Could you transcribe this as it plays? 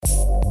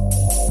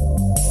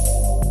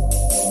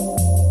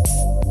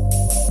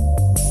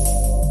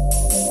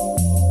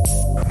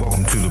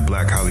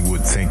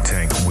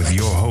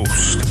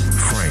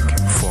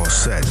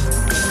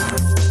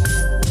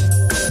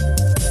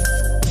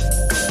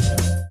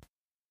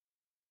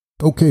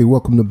Okay,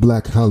 welcome to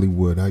Black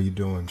Hollywood. How you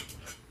doing?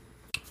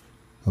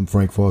 I'm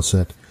Frank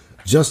Fawcett.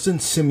 Justin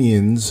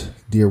Simeon's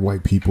Dear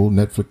White People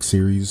Netflix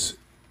series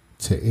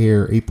to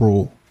air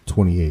April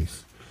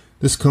 28th.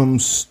 This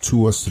comes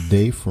to us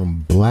today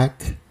from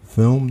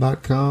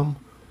blackfilm.com.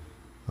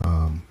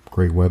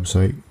 Great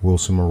website.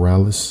 Wilson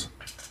Morales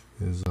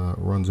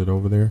runs it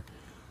over there.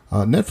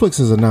 Netflix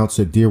has announced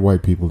that Dear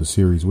White People, the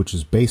series, which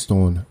is based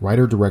on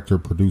writer, director,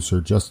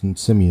 producer Justin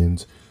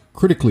Simeon's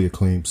critically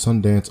acclaimed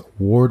Sundance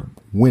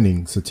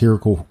award-winning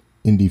satirical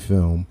indie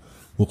film,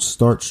 will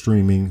start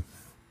streaming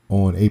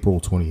on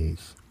April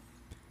 28th.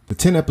 The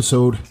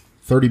 10-episode,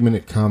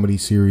 30-minute comedy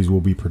series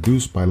will be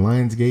produced by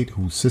Lionsgate,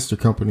 whose sister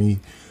company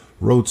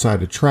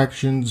Roadside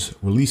Attractions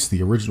released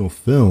the original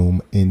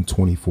film in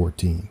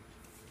 2014.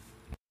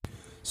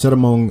 Set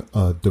among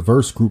a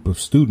diverse group of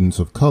students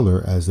of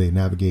color as they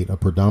navigate a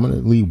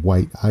predominantly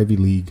white Ivy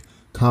League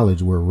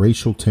college where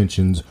racial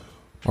tensions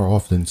are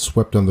often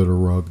swept under the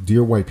rug,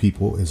 Dear White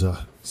People is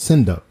a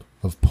send-up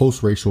of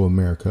post-racial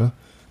America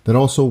that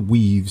also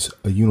weaves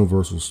a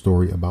universal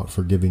story about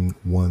forgiving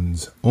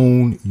one's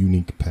own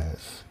unique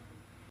path.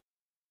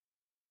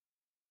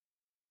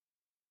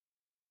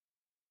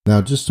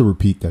 Now, just to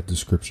repeat that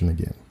description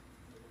again.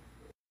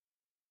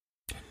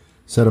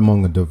 Set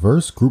among a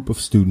diverse group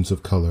of students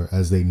of color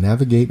as they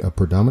navigate a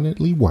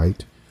predominantly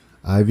white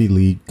Ivy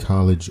League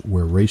college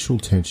where racial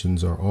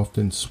tensions are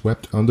often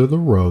swept under the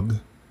rug,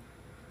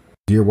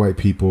 Dear White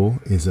People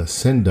is a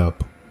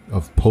send-up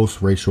of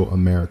post-racial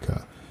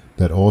America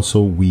that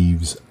also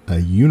weaves a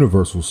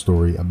universal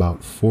story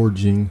about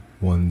forging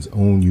one's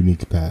own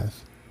unique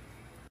path.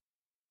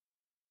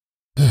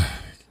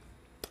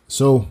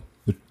 So,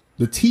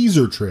 the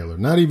teaser trailer,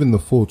 not even the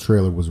full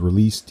trailer, was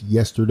released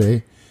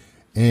yesterday,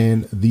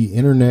 and the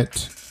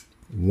internet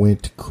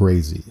went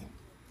crazy.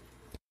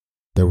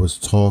 There was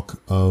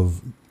talk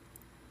of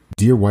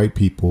Dear White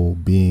People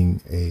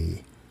being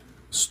a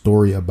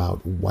story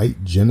about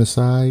white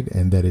genocide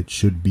and that it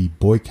should be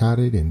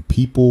boycotted, and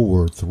people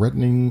were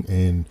threatening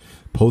and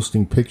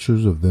posting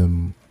pictures of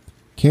them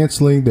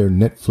canceling their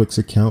Netflix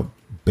account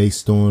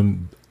based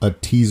on a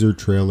teaser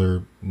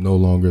trailer no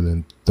longer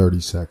than 30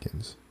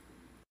 seconds.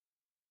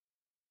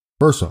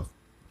 First off,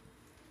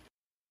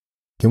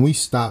 can we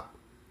stop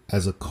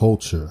as a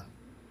culture,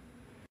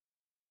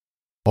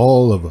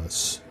 all of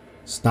us,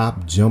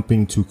 stop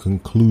jumping to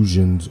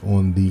conclusions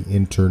on the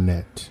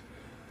internet?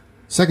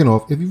 Second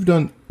off, if you've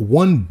done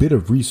one bit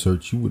of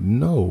research, you would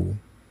know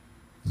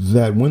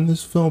that when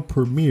this film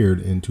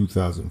premiered in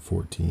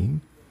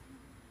 2014,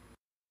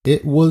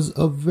 it was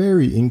a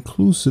very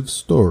inclusive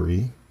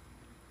story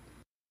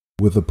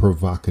with a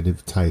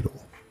provocative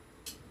title.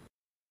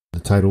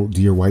 The title,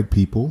 Dear White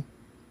People,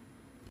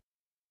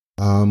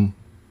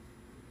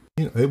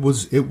 it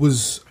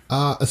was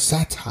a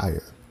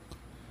satire.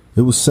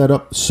 It was set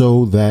up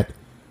so that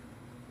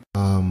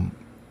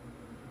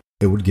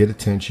it would get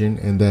attention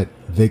and that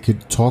they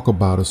could talk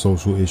about a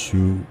social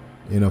issue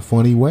in a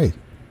funny way.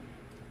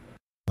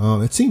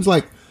 It seems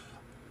like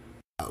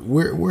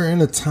we're in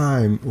a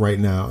time right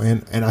now,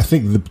 and I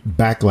think the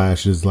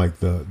backlash is like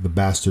the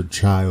bastard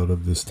child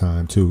of this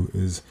time too,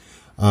 is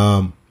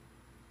where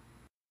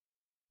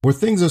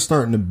things are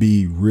starting to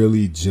be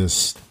really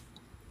just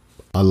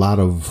a lot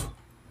of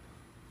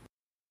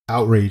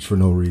outrage for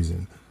no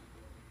reason.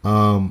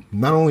 Not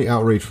only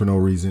outrage for no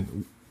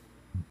reason,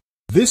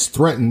 this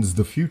threatens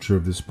the future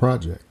of this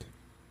project.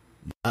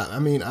 I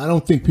mean, I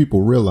don't think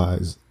people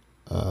realize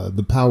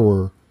the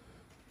power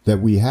that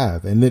we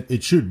have, and that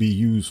it should be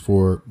used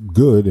for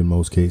good in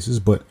most cases.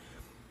 But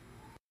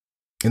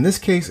in this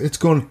case, it's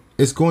going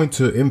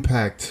to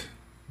impact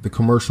the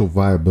commercial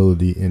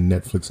viability in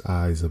Netflix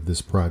eyes of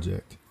this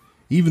project,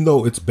 even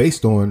though it's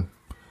based on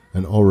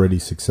an already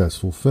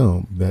successful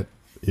film that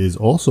is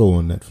also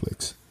on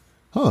Netflix.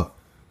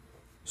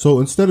 So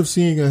instead of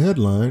seeing a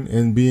headline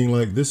and being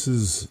like, this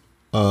is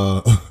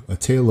a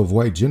tale of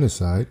white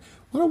genocide,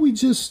 why don't we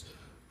just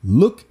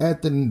look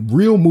at the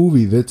real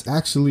movie that's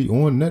actually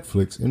on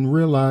Netflix and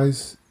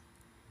realize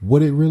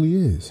what it really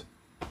is?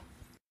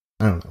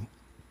 I don't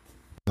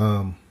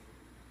know.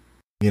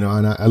 And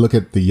I look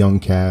at the young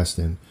cast,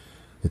 and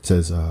it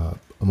says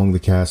among the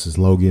cast is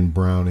Logan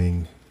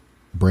Browning,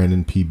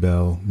 Brandon P.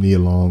 Bell, Nia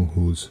Long,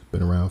 who's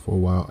been around for a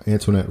while,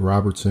 Antoinette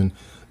Robertson,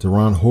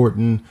 Deron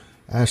Horton,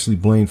 Ashley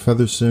Blaine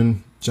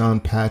Featherson, John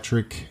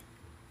Patrick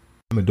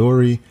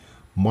Amadori,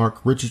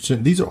 Mark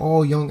Richardson. These are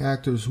all young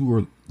actors who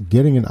are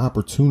getting an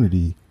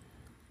opportunity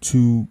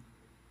to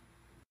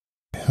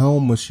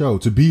helm a show,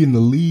 to be in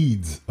the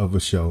leads of a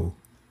show.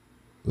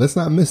 Let's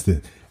not miss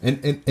it.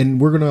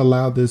 And we're going to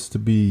allow this to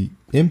be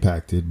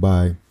impacted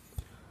by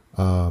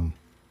a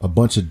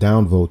bunch of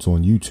downvotes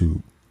on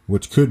YouTube,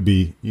 which could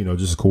be,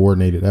 just a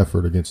coordinated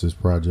effort against this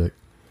project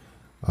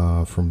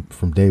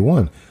from day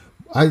one.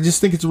 I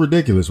just think it's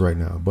ridiculous right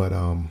now. But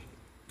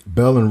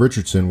Bell and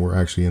Richardson were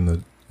actually in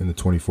the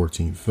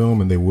 2014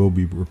 film, and they will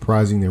be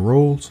reprising their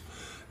roles.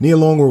 Nia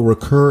Long will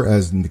recur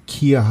as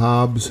Nakia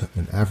Hobbs,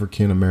 an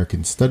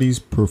African-American studies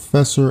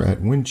professor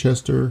at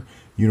Winchester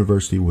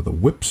University with a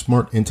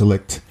whip-smart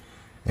intellect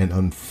and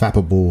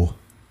unflappable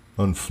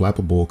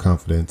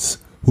confidence,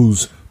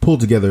 whose pulled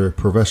together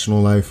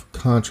professional life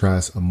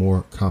contrasts a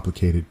more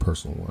complicated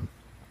personal one.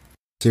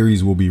 The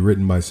series will be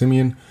written by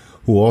Simeon,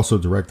 who will also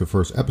direct the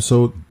first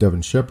episode,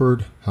 Devin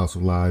Shepard, House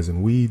of Lies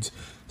and Weeds,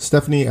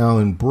 Stephanie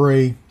Allen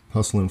Bray,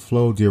 Hustle and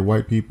Flow, Dear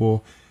White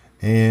People,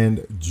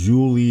 and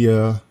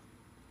Julia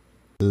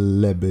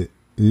Lebedev.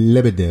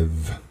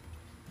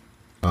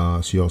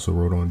 She also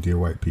wrote on Dear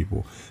White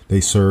People.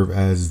 They serve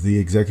as the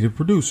executive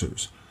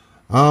producers.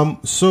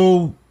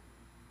 So,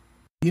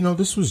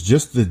 this was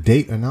just the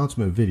date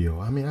announcement video.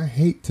 I mean, I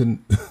hate to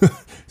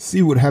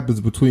see what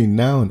happens between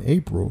now and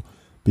April,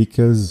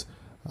 because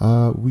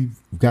we've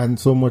gotten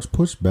so much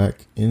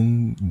pushback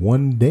in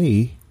one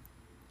day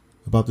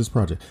about this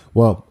project.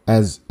 Well,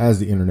 as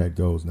the internet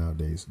goes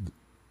nowadays,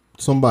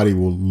 somebody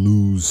will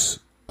lose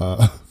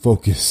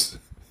focus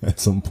at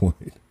some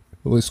point.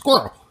 Like,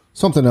 squirrel,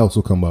 something else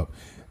will come up.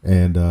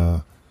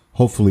 And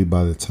hopefully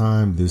by the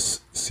time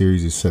this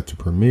series is set to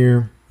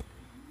premiere,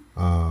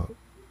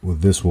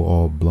 this will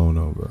all blown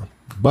over.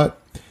 But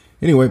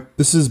anyway,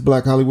 this is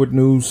Black Hollywood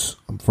News.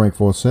 I'm Frank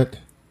Fawcett.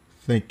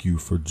 Thank you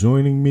for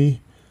joining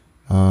me.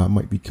 I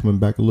might be coming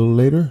back a little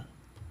later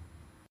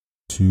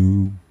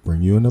to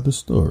bring you another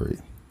story.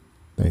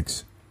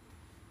 Thanks.